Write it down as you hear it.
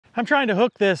I'm trying to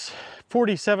hook this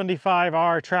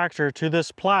 4075R tractor to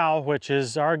this plow, which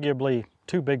is arguably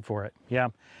too big for it, yeah.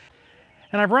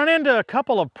 And I've run into a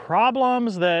couple of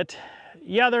problems that,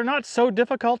 yeah, they're not so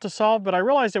difficult to solve, but I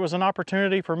realized it was an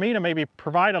opportunity for me to maybe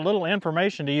provide a little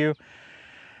information to you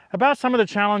about some of the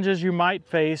challenges you might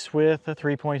face with a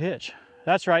 3-point hitch.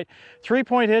 That's right,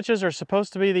 3-point hitches are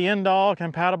supposed to be the end-all,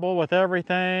 compatible with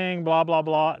everything, blah, blah,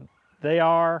 blah. They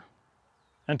are,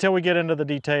 until we get into the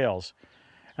details.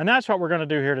 And that's what we're going to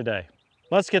do here today.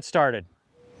 Let's get started.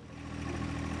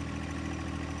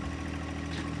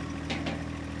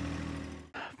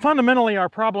 Fundamentally, our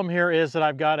problem here is that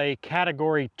I've got a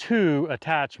Category 2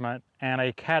 attachment and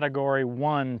a Category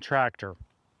 1 tractor.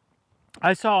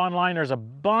 I saw online there's a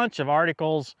bunch of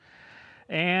articles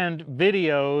and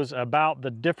videos about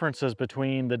the differences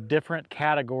between the different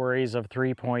categories of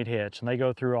 3-point hitch, and they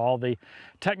go through all the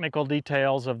technical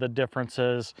details of the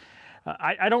differences.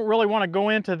 I don't really want to go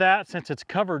into that since it's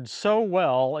covered so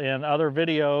well in other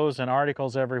videos and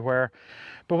articles everywhere.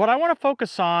 But what I want to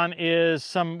focus on is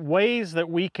some ways that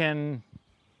we can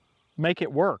make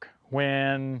it work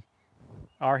when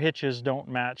our hitches don't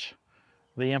match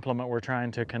the implement we're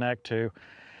trying to connect to.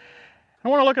 I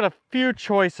want to look at a few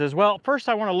choices. Well, first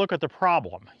I want to look at the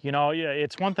problem. You know,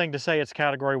 it's one thing to say it's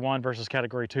Category 1 versus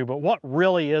Category 2, but what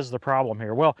really is the problem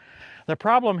here? Well, the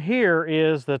problem here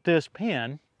is that this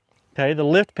pin, okay, the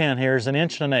lift pin here is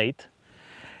 1.125 inches,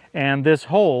 and this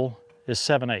hole is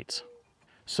 7/8.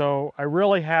 So I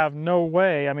really have no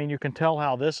way, I mean, you can tell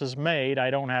how this is made.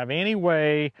 I don't have any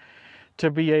way to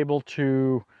be able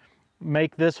to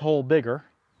make this hole bigger.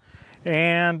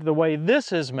 And the way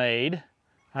this is made,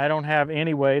 I don't have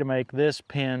any way to make this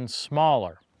pin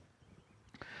smaller.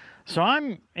 So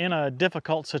I'm in a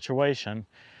difficult situation,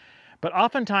 but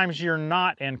oftentimes you're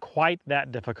not in quite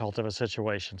that difficult of a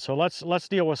situation. So let's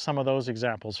deal with some of those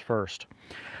examples first.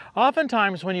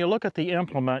 Oftentimes when you look at the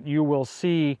implement, you will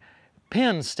see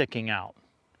pins sticking out,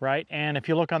 right? And if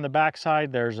you look on the back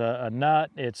side, there's a nut,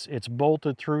 it's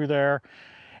bolted through there.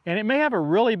 And it may have a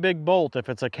really big bolt if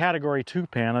it's a Category 2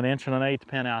 pin, 1.125 inch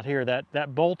pin out here.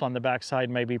 That bolt on the back side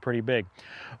may be pretty big.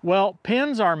 Well,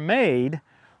 pins are made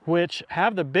which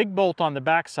have the big bolt on the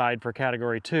back side for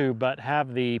Category 2, but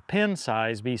have the pin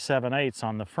size be 7/8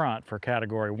 on the front for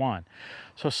Category 1.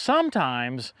 So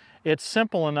sometimes it's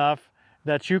simple enough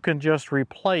that you can just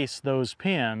replace those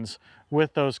pins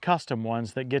with those custom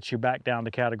ones that get you back down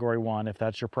to Category 1 if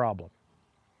that's your problem.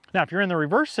 Now, if you're in the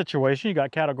reverse situation, you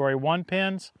got Category 1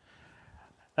 pins,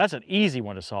 that's an easy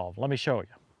one to solve. Let me show you.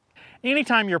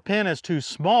 Anytime your pin is too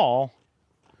small,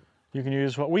 you can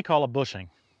use what we call a bushing,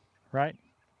 right?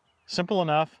 Simple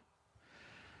enough.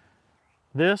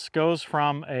 This goes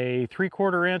from a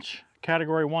 3/4 inch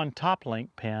Category 1 top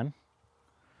link pin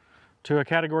to a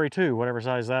Category 2, whatever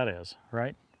size that is,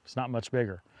 right? It's not much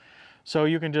bigger. So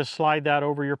you can just slide that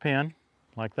over your pin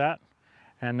like that,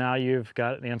 and now you've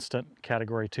got an instant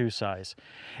Category 2 size.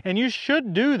 And you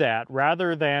should do that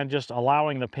rather than just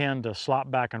allowing the pin to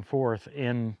slop back and forth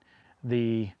in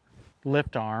the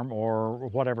lift arm or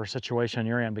whatever situation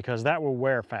you're in, because that will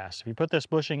wear fast. If you put this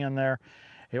bushing in there,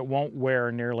 it won't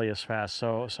wear nearly as fast.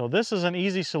 So this is an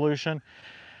easy solution.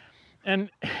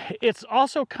 And it's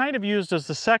also kind of used as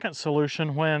the second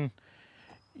solution when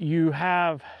you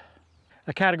have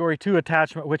a Category 2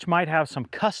 attachment which might have some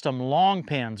custom long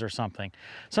pins or something.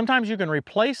 Sometimes you can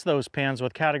replace those pins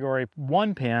with Category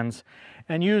 1 pins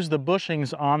and use the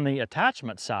bushings on the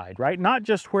attachment side, right? Not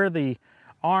just where the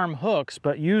arm hooks,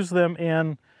 but use them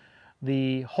in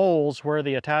the holes where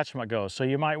the attachment goes. So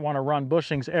you might want to run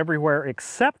bushings everywhere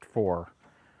except for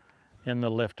in the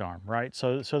lift arm, right?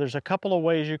 So there's a couple of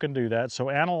ways you can do that. So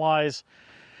analyze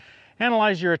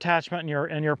your attachment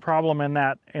and your problem in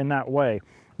that way.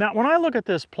 Now, when I look at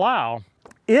this plow,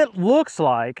 it looks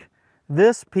like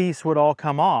this piece would all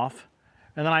come off,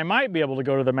 and then I might be able to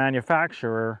go to the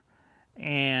manufacturer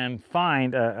and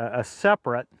find a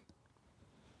separate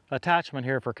attachment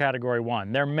here for Category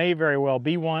 1. There may very well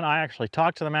be one. I actually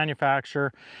talked to the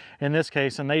manufacturer in this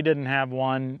case, and they didn't have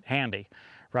one handy,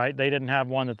 right? They didn't have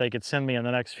one that they could send me in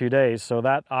the next few days, so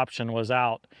that option was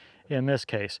out in this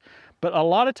case. But a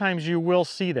lot of times you will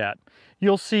see that.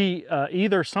 You'll see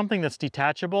either something that's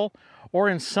detachable, or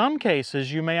in some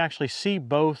cases you may actually see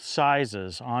both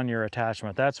sizes on your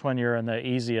attachment. That's when you're in the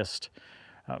easiest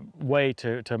way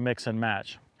to mix and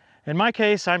match. In my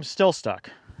case, I'm still stuck.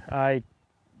 I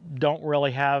don't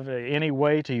really have any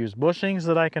way to use bushings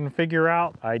that I can figure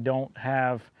out. I don't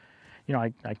have, you know,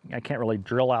 I can't really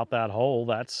drill out that hole.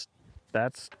 That's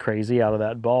crazy out of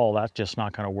that ball. That's just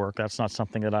not going to work. That's not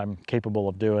something that I'm capable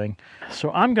of doing. So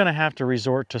I'm going to have to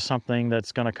resort to something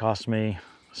that's going to cost me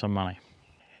some money.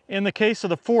 In the case of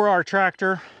the 4R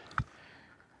tractor,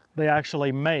 they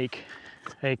actually make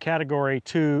a Category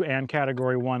 2 and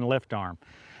Category 1 lift arm.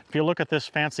 If you look at this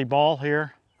fancy ball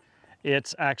here,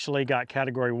 it's actually got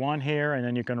Category 1 here, and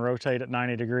then you can rotate it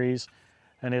 90 degrees,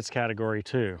 and it's Category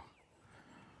 2.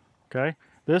 Okay,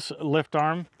 this lift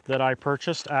arm that I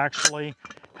purchased actually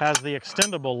has the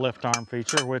extendable lift arm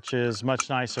feature, which is much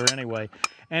nicer anyway,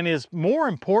 and is more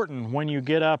important when you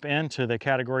get up into the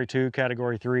Category 2,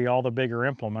 Category 3, all the bigger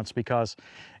implements, because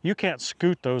you can't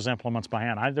scoot those implements by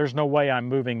hand. There's no way I'm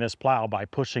moving this plow by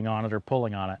pushing on it or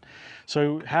pulling on it.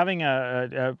 So having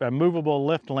a movable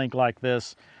lift link like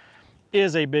this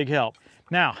is a big help.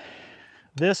 Now,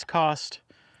 this cost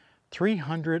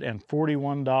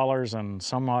 $341 and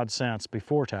some odd cents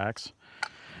before tax,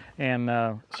 and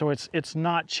so it's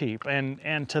not cheap.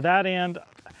 And to that end,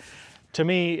 to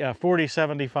me, a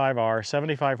 4075R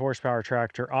 75 horsepower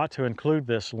tractor ought to include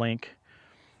this link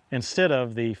instead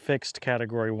of the fixed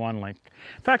Category 1 link.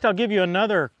 In fact, I'll give you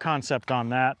another concept on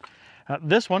that.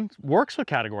 This one works with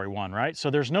Category 1, right? So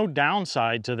there's no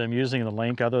downside to them using the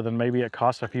link other than maybe it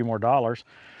costs a few more dollars.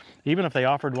 Even if they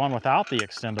offered one without the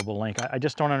extendable link, I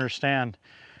just don't understand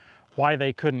why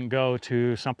they couldn't go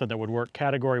to something that would work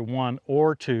Category 1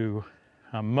 or 2.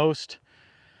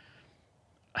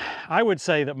 I would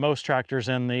say that most tractors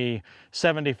in the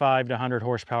 75 to 100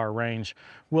 horsepower range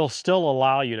will still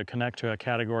allow you to connect to a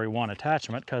Category 1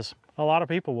 attachment, because a lot of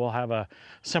people will have a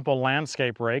simple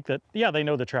landscape rake that, yeah, they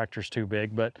know the tractor's too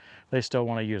big, but they still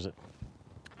want to use it.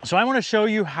 So I want to show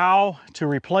you how to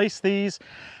replace these.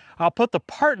 I'll put the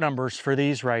part numbers for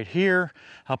these right here.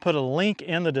 I'll put a link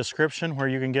in the description where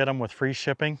you can get them with free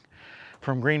shipping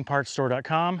from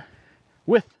greenpartsstore.com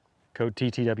with code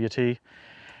TTWT.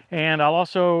 And I'll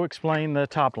also explain the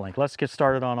top link. Let's get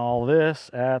started on all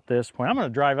this at this point. I'm going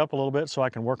to drive up a little bit so I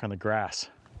can work on the grass.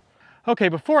 Okay,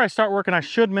 before I start working, I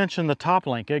should mention the top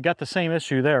link. It got the same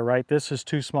issue there, right? This is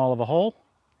too small of a hole.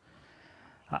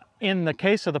 In the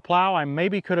case of the plow, I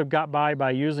maybe could have got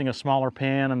by using a smaller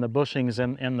pin and the bushings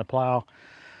in the plow,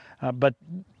 but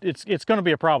it's going to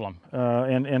be a problem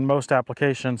in most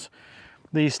applications.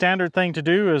 The standard thing to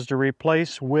do is to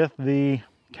replace with the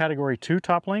Category 2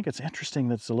 top link. It's interesting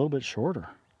that it's a little bit shorter.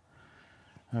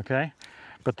 Okay,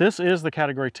 but this is the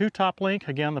Category 2 top link.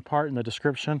 Again, the part in the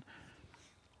description.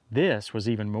 This was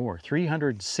even more,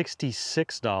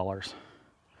 $366.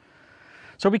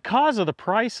 So because of the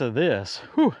price of this,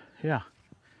 whew, yeah,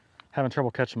 having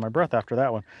trouble catching my breath after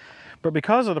that one. But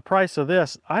because of the price of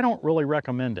this, I don't really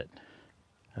recommend it,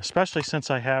 especially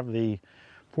since I have the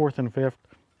 4th and 5th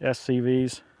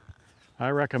SCVs. I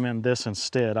recommend this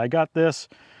instead. I got this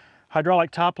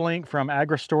hydraulic top link from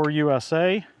AgriStore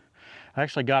USA. I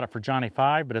actually got it for Johnny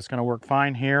 5, but it's going to work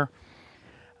fine here.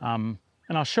 And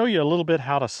I'll show you a little bit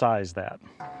how to size that.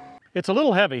 It's a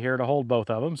little heavy here to hold both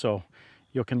of them, so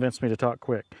you'll convince me to talk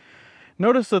quick.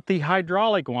 Notice that the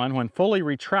hydraulic one, when fully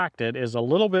retracted, is a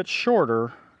little bit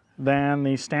shorter than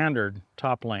the standard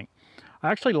top link. I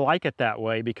actually like it that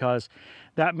way because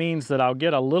that means that I'll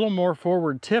get a little more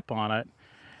forward tip on it,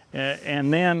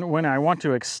 and then when I want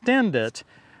to extend it,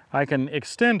 I can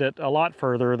extend it a lot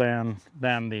further than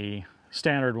the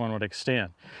standard one would extend.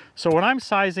 So when I'm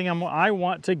sizing them, I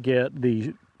want to get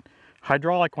the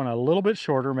hydraulic one a little bit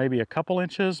shorter, maybe a couple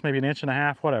inches, maybe 1.5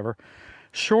 inches, whatever,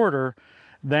 shorter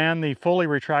than the fully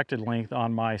retracted length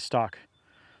on my stock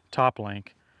top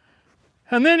link.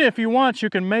 And then if you want, you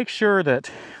can make sure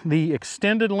that the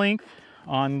extended length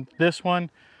on this one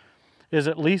is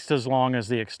at least as long as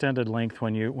the extended length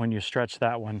when you stretch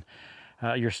that one,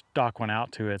 your stock one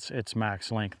out to its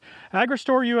max length.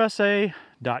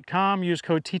 AgriStoreUSA.com, use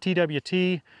code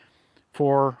TTWT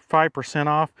for 5%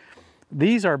 off.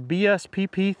 These are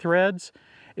BSPP threads.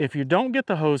 If you don't get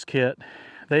the hose kit,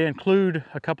 they include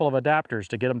a couple of adapters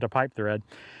to get them to pipe thread.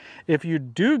 If you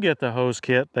do get the hose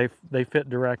kit, they fit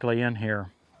directly in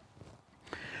here.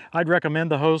 I'd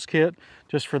recommend the hose kit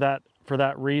just for that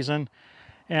reason.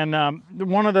 And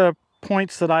one of the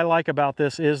points that I like about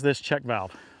this is this check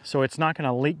valve. So it's not going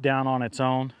to leak down on its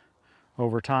own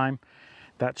over time.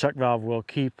 That check valve will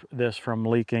keep this from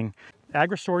leaking.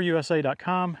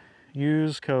 AgriStoreUSA.com,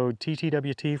 use code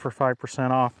TTWT for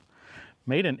 5% off.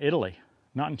 Made in Italy,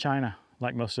 not in China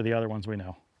like most of the other ones we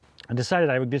know. I decided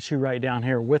I would get you right down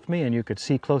here with me and you could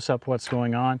see close up what's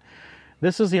going on.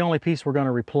 This is the only piece we're going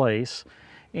to replace,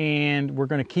 and we're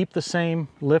going to keep the same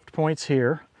lift points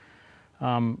here.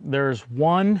 There's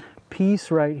one piece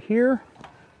right here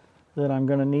that I'm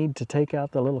going to need to take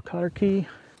out the little cutter key.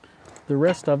 The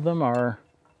rest of them are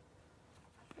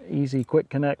easy quick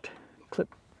connect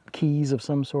clip keys of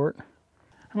some sort.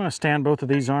 I'm going to stand both of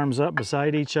these arms up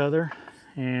beside each other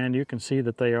and you can see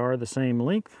that they are the same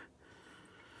length.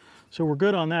 So we're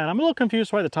good on that. I'm a little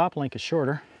confused why the top link is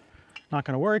shorter. Not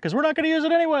going to worry because we're not going to use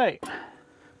it anyway.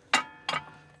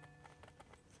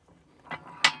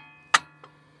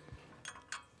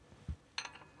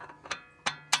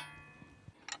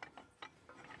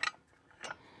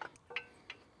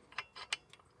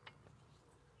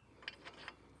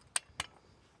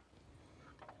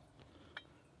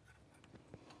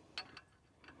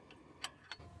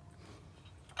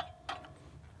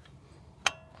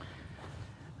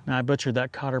 Now, I butchered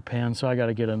that cotter pin, so I got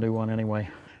to get a new one anyway.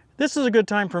 This is a good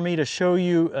time for me to show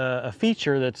you a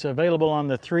feature that's available on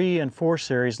the 3 and 4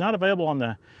 series, not available on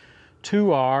the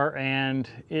 2R,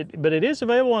 but it is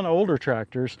available on older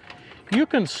tractors. You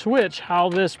can switch how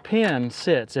this pin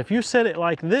sits. If you set it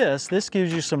like this, this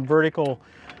gives you some vertical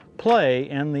play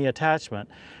in the attachment.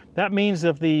 That means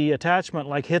if the attachment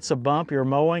like hits a bump, you're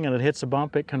mowing and it hits a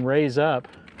bump, it can raise up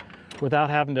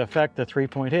without having to affect the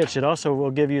 3-point hitch. It also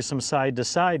will give you some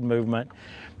side-to-side movement.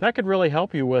 That could really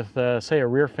help you with, say, a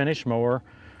rear finish mower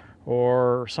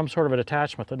or some sort of an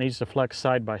attachment that needs to flex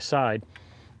side by side.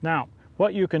 Now,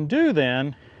 what you can do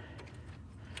then,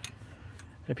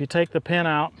 if you take the pin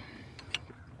out,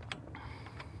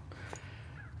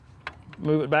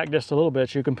 move it back just a little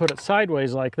bit, you can put it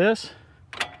sideways like this,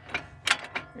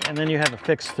 and then you have a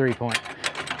fixed 3-point,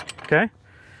 okay?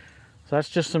 So that's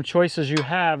just some choices you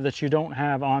have that you don't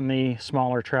have on the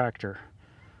smaller tractor.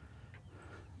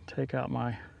 Take out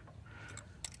my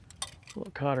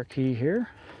little cotter key here,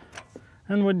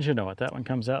 and wouldn't you know it, that one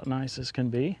comes out nice as can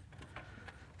be.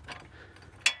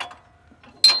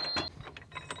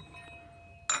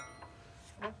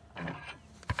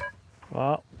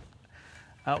 Well,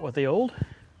 out with the old.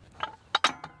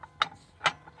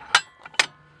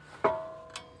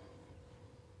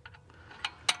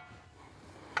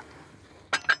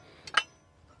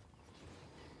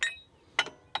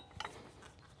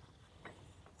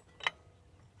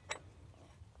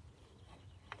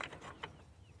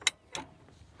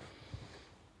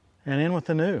 And in with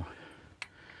the new.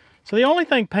 So the only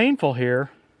thing painful here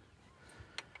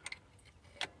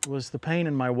was the pain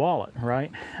in my wallet,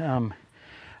 right?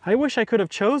 I wish I could have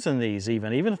chosen these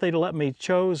even if they'd let me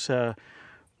choose,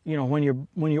 you know, when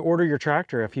you order your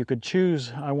tractor, if you could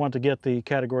choose, I want to get the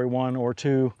category 1 or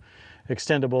 2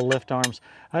 extendable lift arms.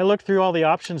 I looked through all the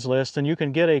options list and you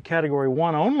can get a category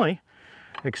 1 only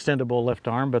extendable lift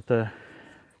arm, but the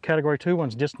category 2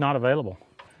 one's just not available.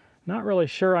 Not really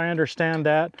sure I understand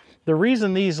that. The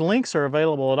reason these links are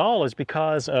available at all is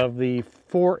because of the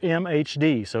 4M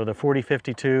HD, so the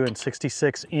 4052 and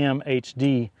 66M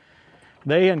HD.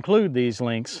 They include these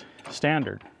links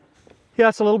standard. Yeah,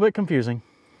 it's a little bit confusing.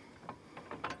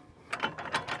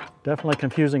 Definitely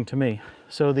confusing to me.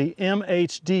 So the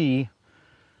MHD,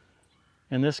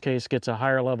 in this case, gets a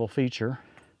higher level feature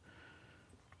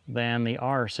than the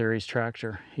R series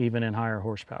tractor, even in higher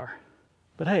horsepower.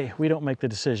 But hey, we don't make the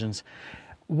decisions.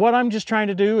 What I'm just trying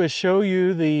to do is show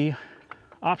you the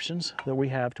options that we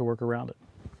have to work around it.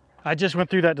 I just went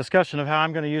through that discussion of how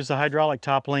I'm going to use the hydraulic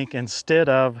top link instead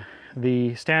of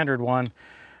the standard one,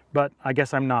 but I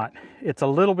guess I'm not. It's a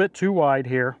little bit too wide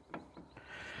here.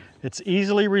 It's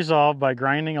easily resolved by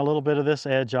grinding a little bit of this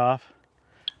edge off,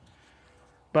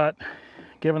 but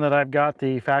given that I've got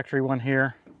the factory one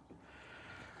here,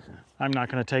 I'm not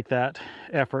going to take that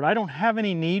effort. I don't have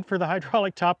any need for the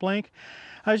hydraulic top link.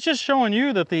 I was just showing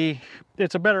you that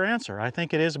it's a better answer. I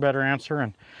think it is a better answer,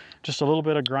 and just a little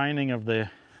bit of grinding of the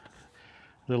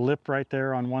lip right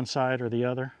there on one side or the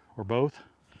other, or both,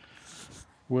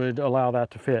 would allow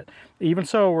that to fit. Even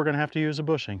so, we're going to have to use a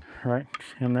bushing right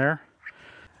in there.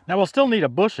 Now we'll still need a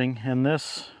bushing in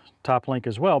this top link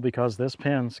as well, because this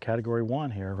pin's category 1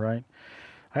 here, right?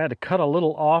 I had to cut a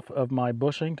little off of my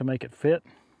bushing to make it fit.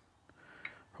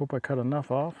 Hope I cut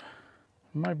enough off.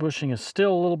 My bushing is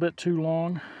still a little bit too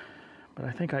long, but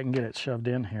I think I can get it shoved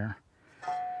in here.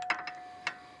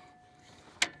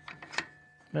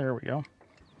 There we go.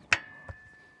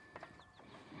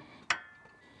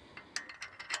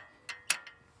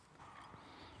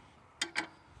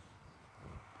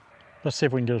 Let's see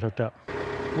if we can get it hooked up.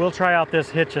 We'll try out this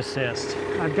hitch assist.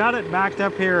 I've got it backed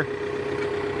up here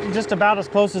just about as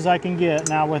close as I can get.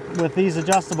 Now with these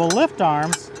adjustable lift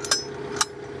arms,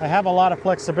 I have a lot of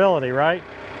flexibility, right?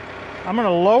 I'm going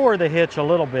to lower the hitch a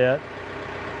little bit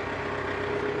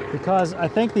because I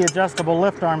think the adjustable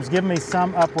lift arms give me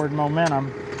some upward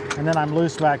momentum, and then I'm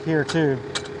loose back here too.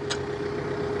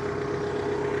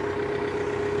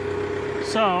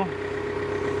 So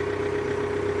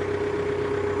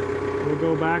we'll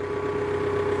go back.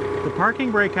 The parking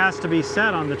brake has to be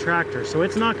set on the tractor, so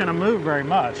it's not going to move very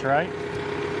much, right?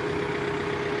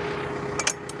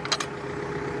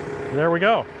 There we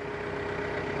go.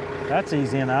 That's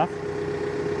easy enough.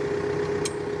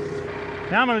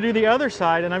 Now I'm going to do the other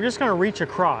side, and I'm just going to reach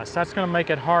across. That's going to make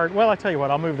it hard. Well, I tell you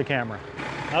what, I'll move the camera.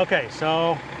 Okay,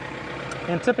 so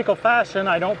in typical fashion,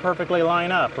 I don't perfectly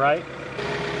line up, right?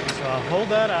 So I'll hold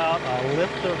that out. I'll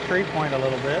lift the tree point a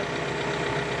little bit.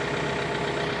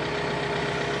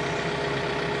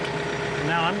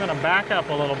 Now I'm going to back up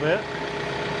a little bit.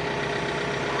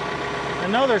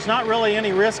 And no, there's not really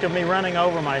any risk of me running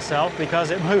over myself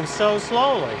because it moves so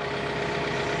slowly.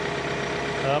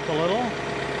 Up a little.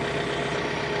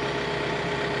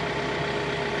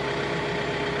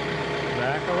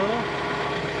 Back a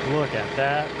little. Look at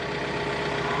that.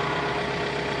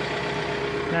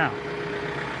 Now,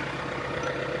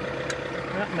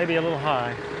 maybe a little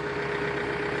high.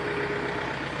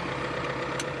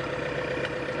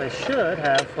 They should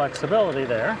have flexibility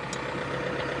there.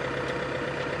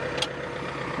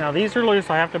 Now these are loose,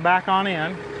 I have to back on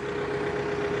in.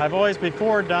 I've always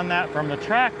before done that from the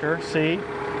tractor, see,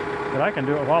 but I can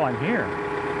do it while I'm here.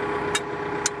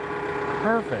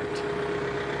 Perfect.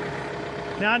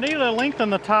 Now I need to lengthen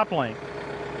the top link.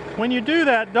 When you do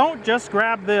that, don't just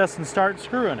grab this and start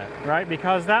screwing it, right?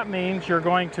 Because that means you're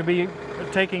going to be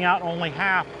taking out only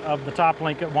half of the top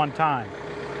link at one time.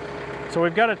 So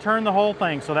we've got to turn the whole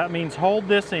thing, so that means hold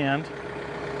this end.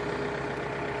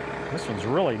 This one's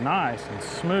really nice and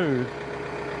smooth.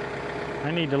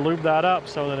 I need to lube that up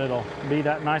so that it'll be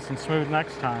that nice and smooth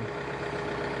next time.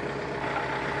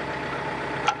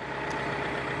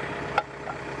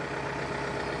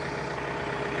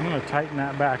 I'm going to tighten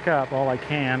that back up all I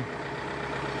can.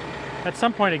 At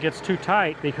some point it gets too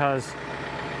tight because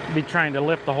I'll be trying to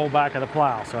lift the whole back of the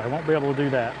plow, so I won't be able to do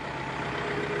that.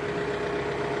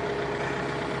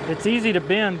 It's easy to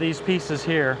bend these pieces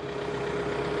here.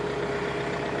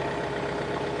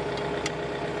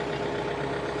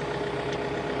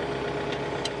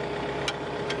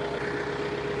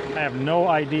 I have no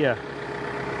idea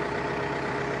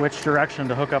which direction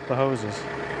to hook up the hoses.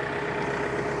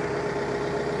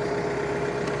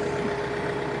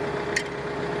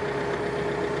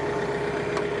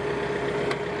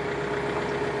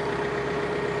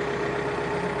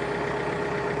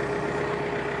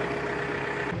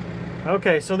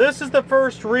 Okay, so this is the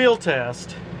first real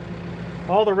test.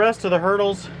 All the rest of the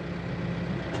hurdles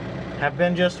have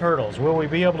been just hurdles. Will we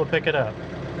be able to pick it up?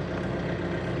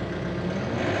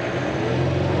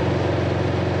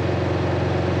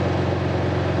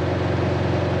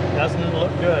 Doesn't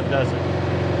look good, does it?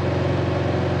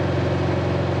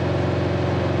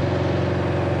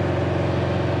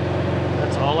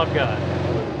 That's all I've got.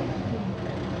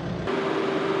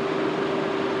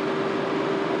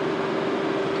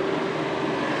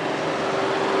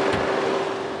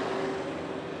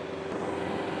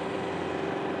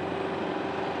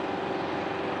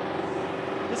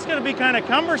 It's going to be kind of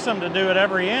cumbersome to do at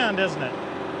every end, isn't it?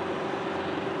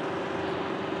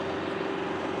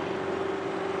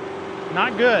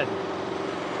 Not good.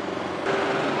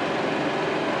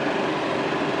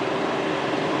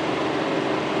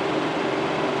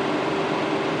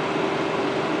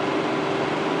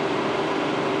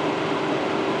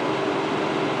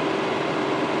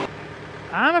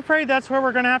 I'm afraid that's where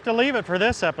we're going to have to leave it for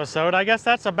this episode. I guess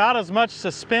that's about as much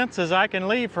suspense as I can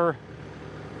leave for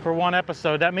one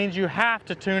episode. That means you have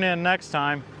to tune in next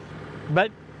time.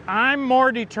 But I'm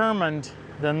more determined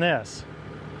than this.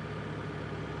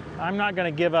 I'm not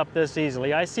going to give up this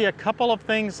easily. I see a couple of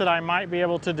things that I might be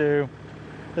able to do.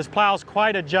 This plow's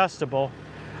quite adjustable.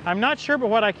 I'm not sure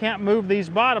but what I can't move these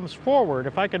bottoms forward.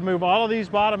 If I could move all of these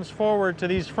bottoms forward to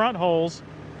these front holes,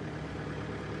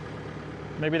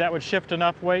 maybe that would shift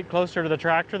enough weight closer to the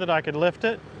tractor that I could lift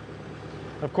it.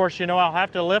 Of course, you know, I'll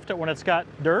have to lift it when it's got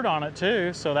dirt on it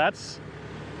too, so that's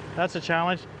a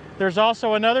challenge. There's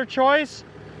also another choice.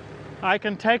 I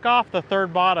can take off the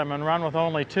third bottom and run with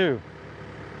only two.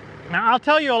 Now, I'll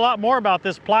tell you a lot more about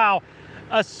this plow,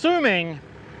 assuming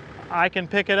I can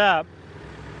pick it up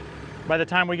by the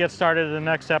time we get started in the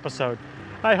next episode.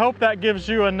 I hope that gives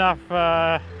you enough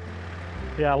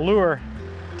lure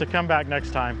to come back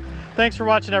next time. Thanks for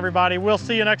watching, everybody. We'll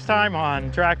see you next time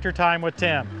on Tractor Time with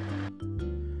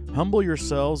Tim. Humble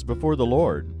yourselves before the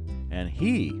Lord, and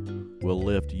He will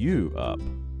lift you up.